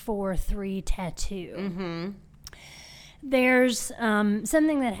 143 tattoo, there's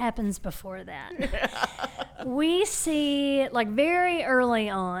something that happens before that. We see, like very early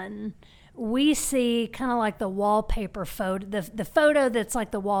on, we see kind of like the wallpaper photo, the photo that's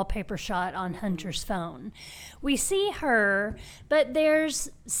like the wallpaper shot on Hunter's phone. We see her, but there's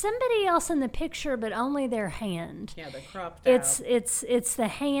somebody else in the picture, but only their hand. Yeah, they're cropped out. It's the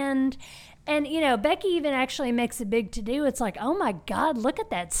hand. And, Becky even actually makes a big to-do. It's like, oh, my God, look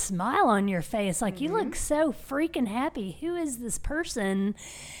at that smile on your face. Like, you look so freaking happy. Who is this person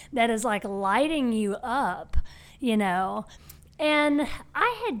that is, like, lighting you up, And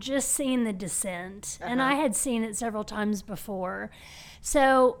I had just seen The Descent, and I had seen it several times before.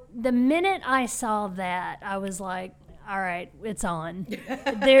 So the minute I saw that, I was like, all right, it's on.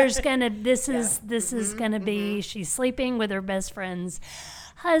 This is gonna be, she's sleeping with her best friend's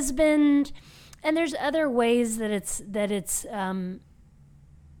husband, and there's other ways that it's kind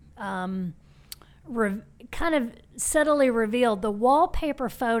of subtly revealed. The wallpaper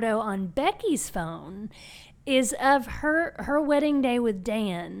photo on Becky's phone is of her wedding day with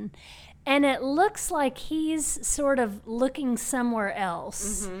Dan, and it looks like he's sort of looking somewhere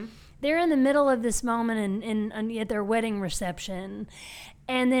else. They're in the middle of this moment at their wedding reception,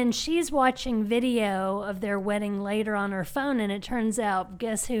 and then she's watching video of their wedding later on her phone, and it turns out,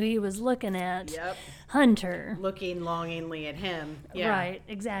 guess who he was looking at? Yep. Hunter. Looking longingly at him. Yeah. Right,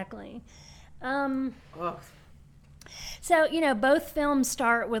 exactly. So, both films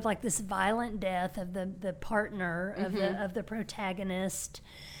start with like this violent death of the partner of the protagonist.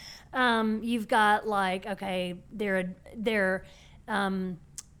 You've got like, okay, they're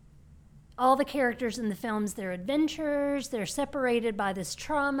all the characters in the films, they're adventurers, they're separated by this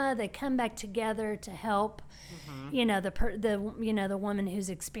trauma, they come back together to help the woman who's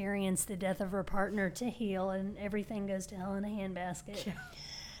experienced the death of her partner to heal, and everything goes to hell in a handbasket.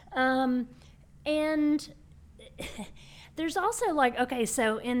 And there's also like, okay,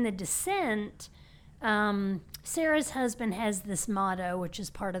 so in The Descent, Sarah's husband has this motto, which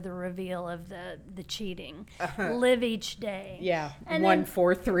is part of the reveal of the cheating. Live each day. Yeah, and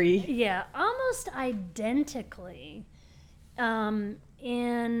 143. Yeah, almost identically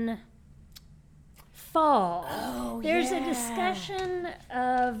in Fall. There's a discussion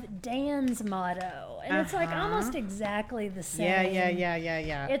of Dan's motto, and it's like almost exactly the same.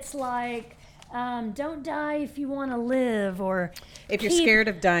 Yeah. It's like, don't die if you want to live, or if you're scared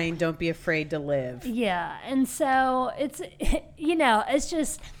of dying, don't be afraid to live. Yeah, and so it's, it's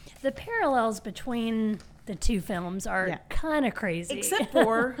just the parallels between the two films are kind of crazy. Except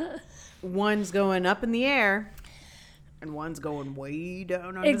for one's going up in the air. And one's going way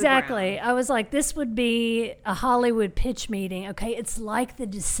down under Exactly. the ground. I was like, this would be a Hollywood pitch meeting. Okay, it's like The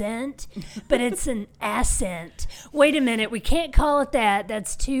Descent, but it's an ascent. Wait a minute, we can't call it that.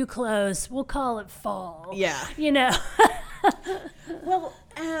 That's too close. We'll call it Fall. Yeah. You know. Well,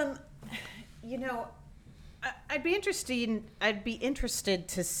 you know, I'd be interested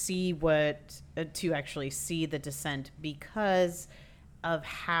to see to actually see The Descent because of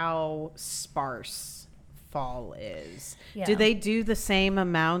how sparse Fall is. Yeah. Do they do the same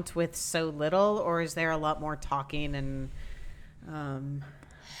amount with so little, or is there a lot more talking and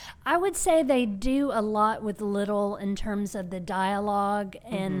I would say they do a lot with little in terms of the dialogue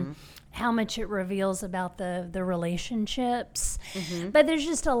and how much it reveals about the relationships. But there's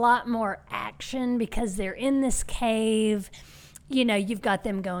just a lot more action because they're in this cave. You know, you've got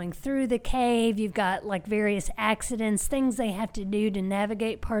them going through the cave. You've got like various accidents, things they have to do to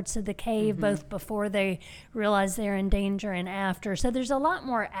navigate parts of the cave, both before they realize they're in danger and after. So there's a lot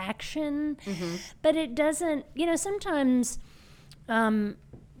more action, but it doesn't, you know, sometimes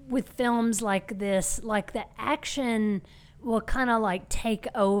with films like this, like the action will kind of like take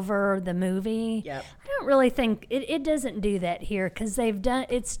over the movie. Yep. I don't really think it doesn't do that here because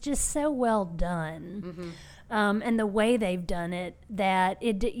it's just so well done. And the way they've done it, that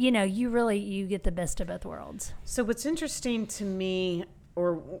it, you know, you get the best of both worlds. So what's interesting to me,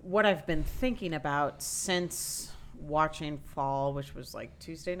 or what I've been thinking about since watching Fall, which was like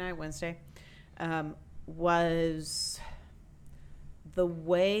Tuesday night, Wednesday, was the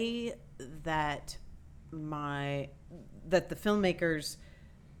way that the filmmakers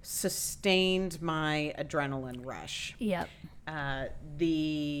sustained my adrenaline rush. Yep.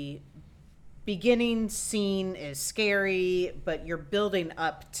 The beginning scene is scary, but you're building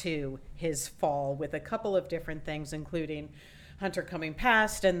up to his fall with a couple of different things, including Hunter coming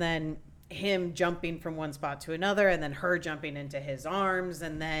past and then him jumping from one spot to another and then her jumping into his arms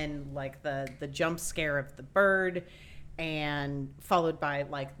and then like the jump scare of the bird and followed by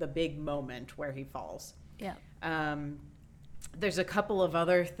like the big moment where he falls. Yeah. There's a couple of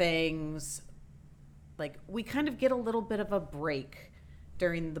other things, like we kind of get a little bit of a break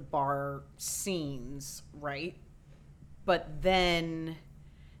during the bar scenes, right? But then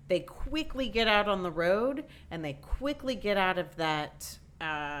they quickly get out on the road and they quickly get out of that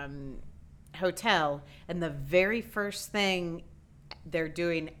hotel. And the very first thing they're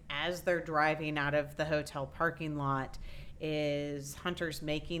doing as they're driving out of the hotel parking lot is Hunter's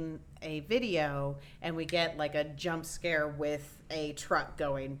making a video, and we get like a jump scare with a truck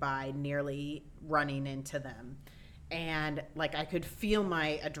going by, nearly running into them. And like I could feel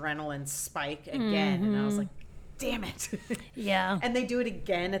my adrenaline spike again, and I was like, damn it. Yeah. And they do it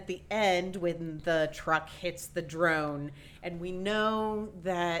again at the end when the truck hits the drone. And we know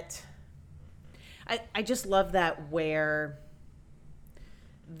that I just love that, where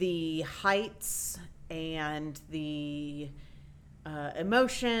the heights and the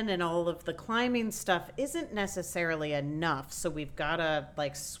emotion and all of the climbing stuff isn't necessarily enough. So we've got to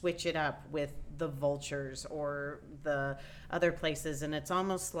like switch it up with the vultures or the other places. And it's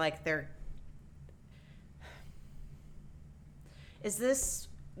almost like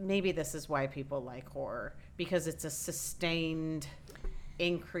maybe this is why people like horror, because it's a sustained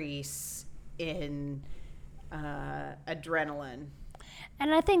increase in adrenaline.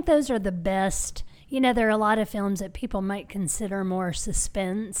 And I think those are the best. You know, there are a lot of films that people might consider more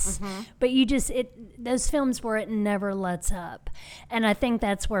suspense, but those films where it never lets up. And I think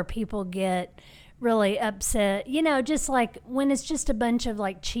that's where people get really upset, you know, just like when it's just a bunch of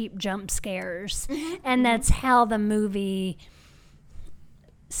like cheap jump scares. And that's how the movie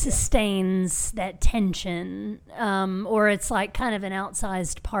sustains that tension, or it's like kind of an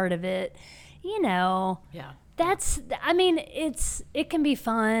outsized part of it, you know. Yeah. It can be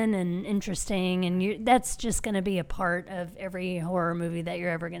fun and interesting, and that's just going to be a part of every horror movie that you're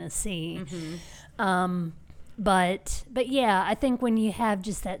ever going to see. But yeah, I think when you have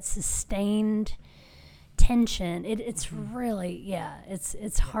just that sustained tension, it's really,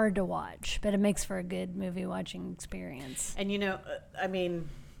 it's hard to watch, but it makes for a good movie watching experience. And you know,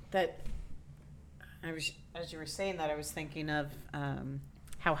 as you were saying that, I was thinking of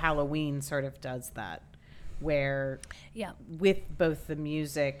how Halloween sort of does that, where with both the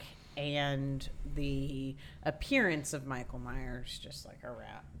music and the appearance of Michael Myers, just like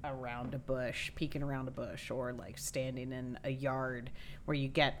around a bush, peeking around a bush, or like standing in a yard, where you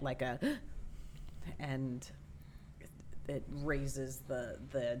get like and it raises the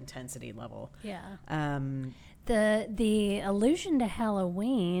intensity level. Yeah. The allusion to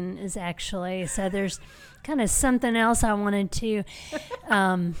Halloween is actually, so there's kind of something else I wanted to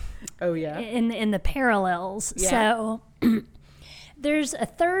oh yeah, in the parallels. Yeah. So There's a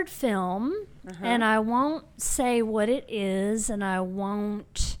third film, and I won't say what it is, and I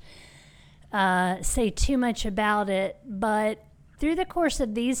won't say too much about it, but through the course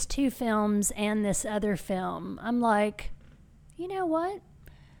of these two films and this other film, I'm like, you know what?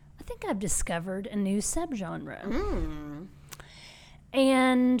 I think I've discovered a new subgenre.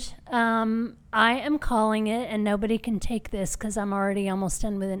 And I am calling it, and nobody can take this because I'm already almost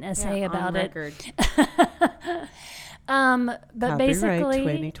done with an essay about it. But Copyright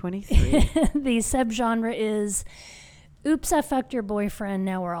basically, 2023. the subgenre is, oops, I fucked your boyfriend,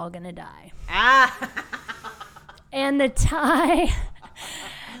 now we're all going to die. And the tie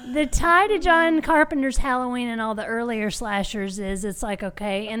to John Carpenter's Halloween and all the earlier slashers is, it's like,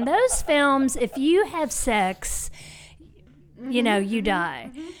 okay, in those films, if you have sex, you know, you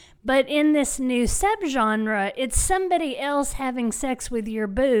die. But in this new subgenre, it's somebody else having sex with your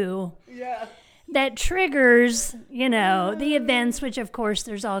boo. Yeah. That triggers, you know, the events, which of course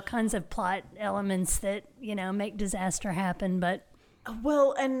there's all kinds of plot elements that, you know, make disaster happen. But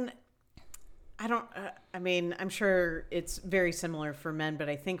Well, and I don't, I mean, I'm sure it's very similar for men, but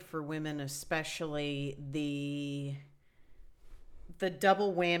I think for women especially, the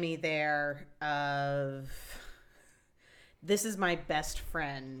double whammy there of, this is my best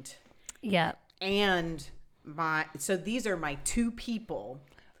friend. yeah, And so these are my two people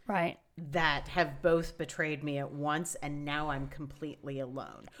right. that have both betrayed me at once, and now I'm completely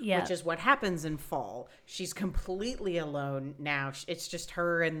alone. Yeah. Which is what happens in Fall. She's completely alone now. It's just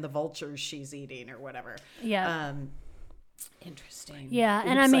her and the vultures she's eating or whatever. Yeah. Interesting. Yeah, Oops,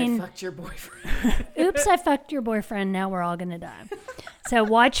 and I mean, I fucked your boyfriend. oops, I fucked your boyfriend, now we're all going to die. So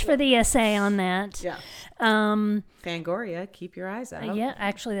watch for the essay on that. Yeah. Fangoria, keep your eyes out. Yeah,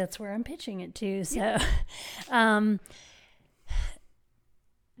 actually, that's where I'm pitching it to. So,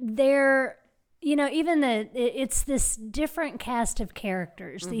 there, you know, even it's this different cast of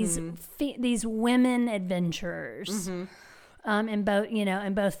characters. These women adventurers, in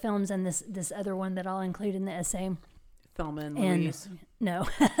both films, and this other one that I'll include in the essay. Thelma and Louise. No,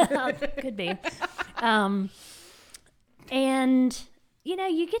 could be. And you know,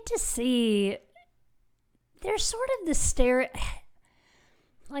 you get to see. There's sort of the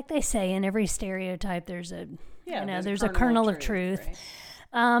like they say in every stereotype, there's a there's a kernel of truth.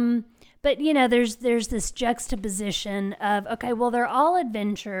 Right? But you know, there's this juxtaposition of, okay, well, they're all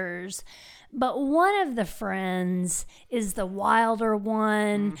adventurers, but one of the friends is the wilder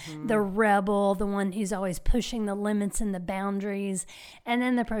one, the rebel, the one who's always pushing the limits and the boundaries, and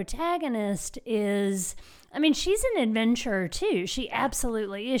then the protagonist is, I mean, she's an adventurer too. She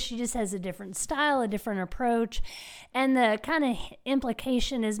absolutely is. She just has a different style, a different approach. And the kind of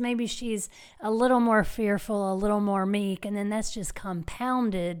implication is maybe she's a little more fearful, a little more meek. And then that's just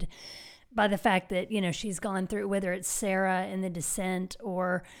compounded by the fact that, you know, she's gone through, whether it's Sarah in The Descent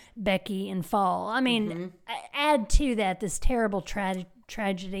or Becky in Fall. I mean, add to that this terrible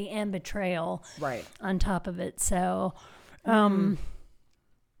tragedy and betrayal on top of it. So, yeah,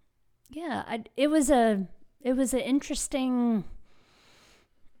 it was an interesting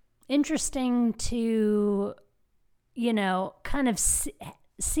to, you know, kind of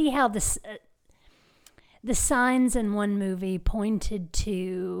see how this the signs in one movie pointed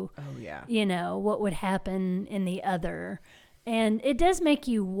to, you know, what would happen in the other, and it does make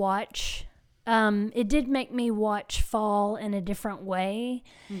you watch. It did make me watch Fall in a different way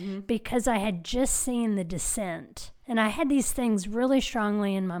because I had just seen The Descent, and I had these things really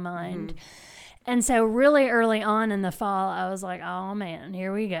strongly in my mind. And so really early on in the Fall, I was like, oh man,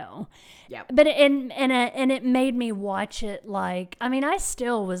 here we go. Yeah. But it made me watch it like, I mean, I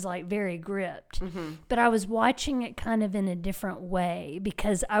still was like very gripped, but I was watching it kind of in a different way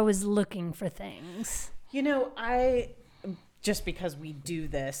because I was looking for things. You know, just because we do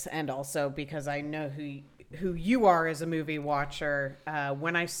this, and also because I know who you are as a movie watcher,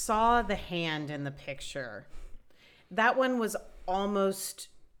 when I saw the hand in the picture, that one was almost,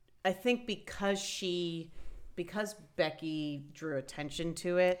 I think because Becky drew attention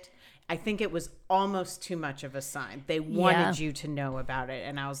to it, I think it was almost too much of a sign. They wanted you to know about it.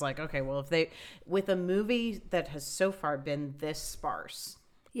 And I was like, okay, well, with a movie that has so far been this sparse.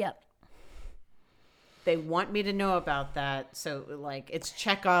 Yep. They want me to know about that. So, like, it's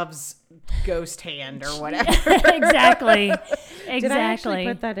Chekhov's ghost hand or whatever. Exactly. Did I actually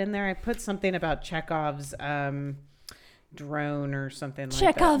put that in there? I put something about Chekhov's drone or something like that.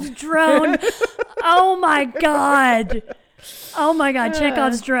 Chekhov's drone. Oh, my God. Oh, my God.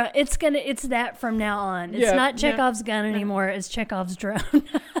 Chekhov's drone. It's that from now on. It's not Chekhov's gun anymore. It's Chekhov's drone.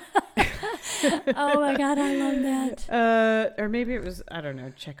 Oh, my God. I love that. Or maybe it was, I don't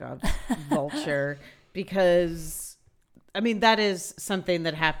know, Chekhov's vulture. Because I mean, that is something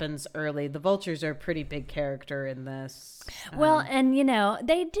that happens early. The vultures are a pretty big character in this. Well, and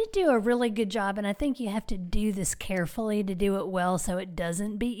they did do a really good job, and I think you have to do this carefully to do it well so it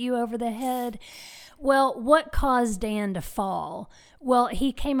doesn't beat you over the head. Well, what caused Dan to fall? Well,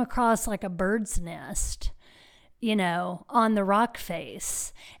 he came across like a bird's nest, on the rock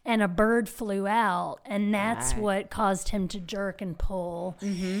face, and a bird flew out, and that's what caused him to jerk and pull.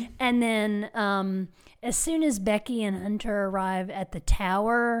 Mm-hmm. And then as soon as Becky and Hunter arrive at the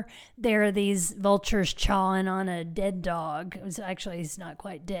tower, there are these vultures chawing on a dead dog. He's not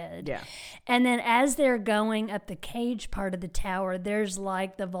quite dead. Yeah. And then as they're going up the cage part of the tower, there's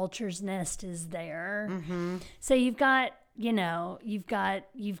like the vulture's nest is there. Mm-hmm. So you've got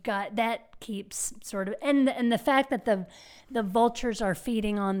that keeps sort of, and the fact that the vultures are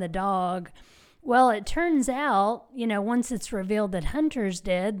feeding on the dog. Well, it turns out, once it's revealed that Hunter's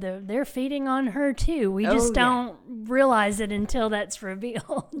dead, they're feeding on her too. We just don't realize it until that's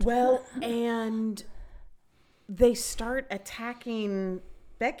revealed. Well, and they start attacking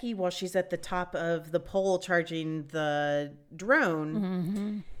Becky while she's at the top of the pole charging the drone.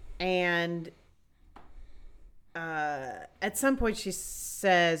 Mm-hmm. And at some point she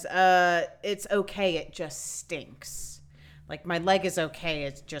says, it's okay, it just stinks. Like, my leg is okay,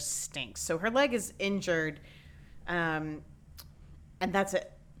 it just stinks. So her leg is injured, and that's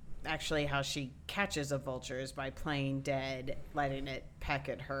actually how she catches a vulture, is by playing dead, letting it peck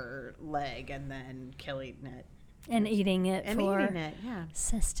at her leg, and then killing it. And eating it for yeah.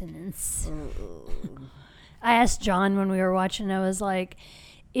 sustenance. I asked John when we were watching, I was like,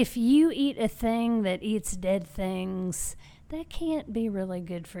 if you eat a thing that eats dead things, that can't be really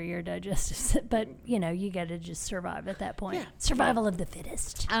good for your digestive system. But, you got to just survive at that point. Yeah. Survival of the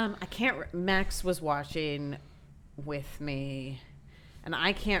fittest. Max was watching with me, and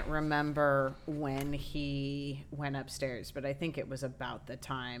I can't remember when he went upstairs, but I think it was about the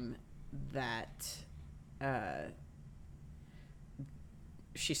time that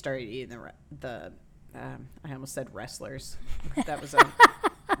she started eating the I almost said wrestlers. That was a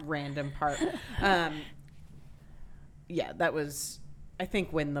random part. Yeah, that was, I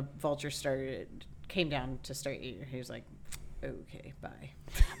think, when the vulture came down to start eating. He was like, okay, bye.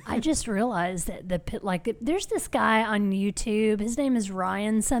 I just realized that there's this guy on YouTube. His name is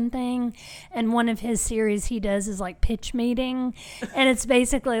Ryan something, and one of his series he does is like pitch meeting, and it's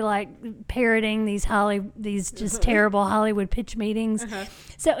basically like parroting these just terrible Hollywood pitch meetings. Uh-huh.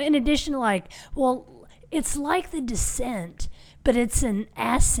 So in addition to it's like The Descent, but it's an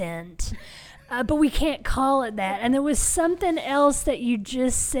ascent. But we can't call it that. And there was something else that you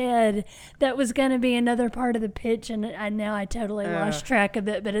just said that was going to be another part of the pitch, and now I totally lost track of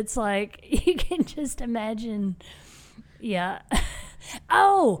it. But it's like, you can just imagine. Yeah.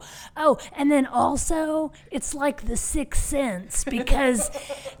 Oh, and then also, it's like The Sixth Sense, because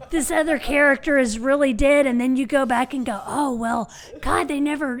this other character is really dead, and then you go back and go, oh, well, God, they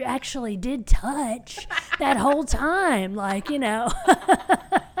never actually did touch that whole time.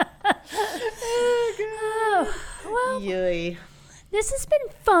 Oh, well, Yay. This has been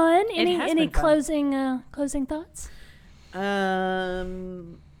fun. Any closing thoughts?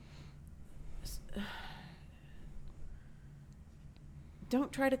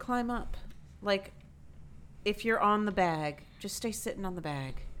 Don't try to climb up. Like, if you're on the bag, just stay sitting on the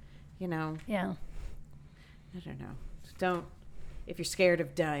bag. Yeah. I don't know. If you're scared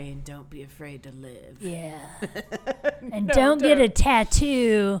of dying, don't be afraid to live. Yeah. And don't get a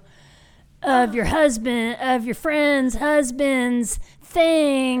tattoo of your friend's husband's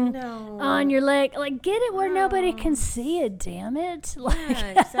thing on your leg. Like, get it where nobody can see it, damn it.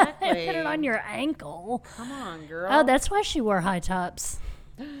 Yeah, exactly. Put it on your ankle. Come on, girl. Oh, that's why she wore high tops.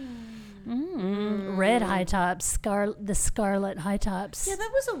 Red high tops, the scarlet high tops. Yeah, that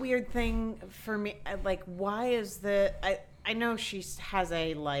was a weird thing for me. Like, why is I know she has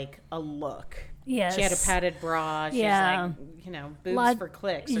a look. Yes. She had a padded bra. She's boobs for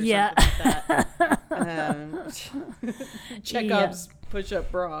clicks or yeah. something like that. Chekhov's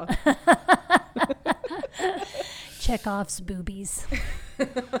push-up bra. Chekhov's boobies.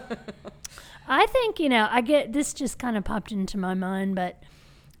 I think, I get, this just kind of popped into my mind, but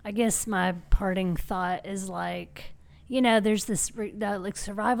I guess my parting thought is there's this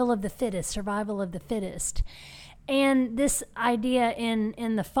survival of the fittest. And this idea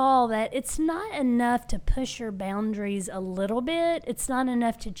in the fall that it's not enough to push your boundaries a little bit. It's not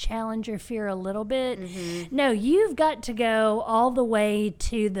enough to challenge your fear a little bit. Mm-hmm. No, you've got to go all the way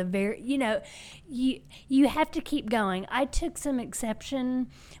to the very, you have to keep going. I took some exception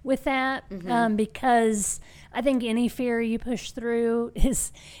with that because I think any fear you push through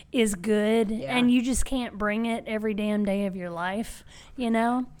is good, and you just can't bring it every damn day of your life, you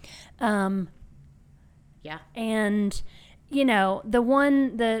know? Yeah. And, you know,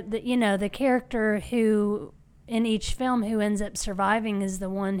 the character who in each film who ends up surviving is the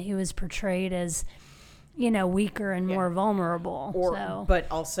one who is portrayed as, you know, weaker and more vulnerable. But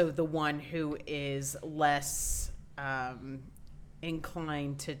also the one who is less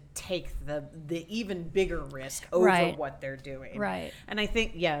inclined to take the even bigger risk over what they're doing. Right. And I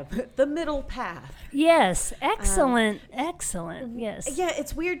think, the middle path. Yes. Excellent. Excellent. Yes. Yeah,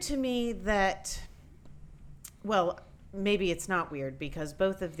 it's weird to me that, well, maybe it's not weird because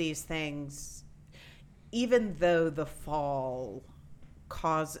both of these things, even though the fall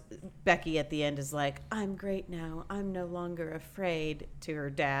cause Becky at the end is like, I'm great now, I'm no longer afraid, to her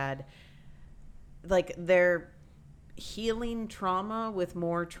dad, like they're healing trauma with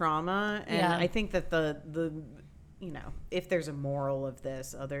more trauma. And I think that the you know, if there's a moral of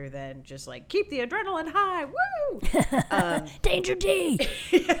this other than just like keep the adrenaline high, woo, Danger D,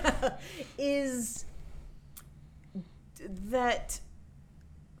 is that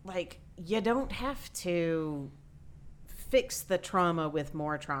like you don't have to fix the trauma with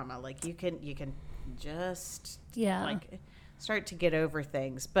more trauma. Like you can just like start to get over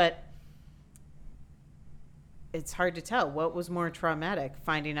things. But it's hard to tell what was more traumatic,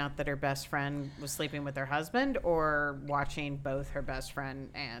 finding out that her best friend was sleeping with her husband or watching both her best friend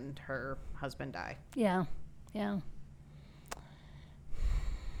and her husband die. Yeah. And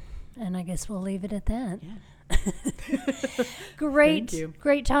I guess we'll leave it at that. Great. Thank you.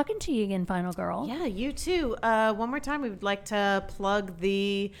 Great talking to you again, Final Girl. Yeah, you too. One more time, we would like to plug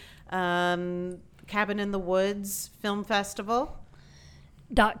the Cabin in the Woods Film Festival.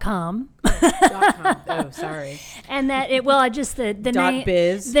 .com. Oh, sorry. And that the name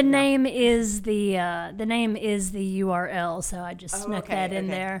 .biz. The name is the URL, so I just snuck that in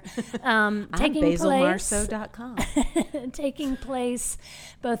there. Taking basilmarceau.com. taking place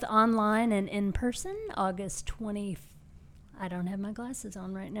both online and in person, August 20. I don't have my glasses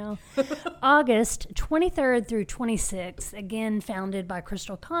on right now. August 23rd through 26th. Again, founded by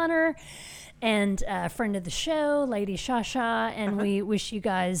Crystal Connor and a friend of the show, Lady Shasha. And we wish you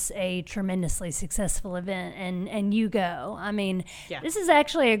guys a tremendously successful event. And you go. I mean, this is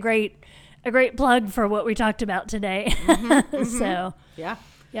actually a great plug for what we talked about today. So, yep.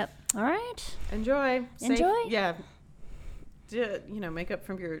 All right. Enjoy. Enjoy. Yeah. You know, make up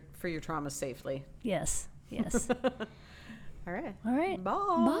for your trauma safely. Yes. All right. Bye.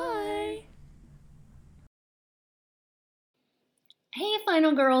 Bye. Hey,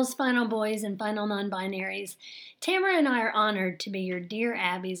 Final Girls, Final Boys, and Final Non-Binaries. Tamara and I are honored to be your dear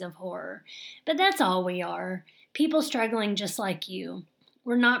Abbeys of horror. But that's all we are. People struggling just like you.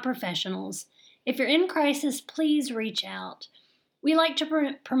 We're not professionals. If you're in crisis, please reach out. We like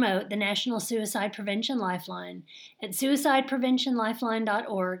to promote the National Suicide Prevention Lifeline at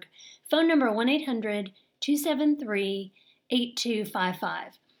suicidepreventionlifeline.org. Phone number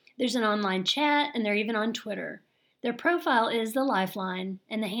 1-800-273-8255. There's an online chat, and they're even on Twitter. Their profile is The Lifeline,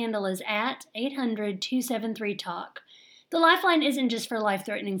 and the handle is at 800-273-TALK. The Lifeline isn't just for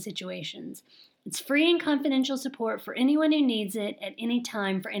life-threatening situations. It's free and confidential support for anyone who needs it at any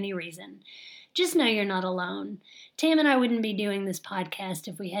time for any reason. Just know you're not alone. Tam and I wouldn't be doing this podcast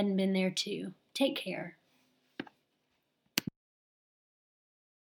if we hadn't been there too. Take care.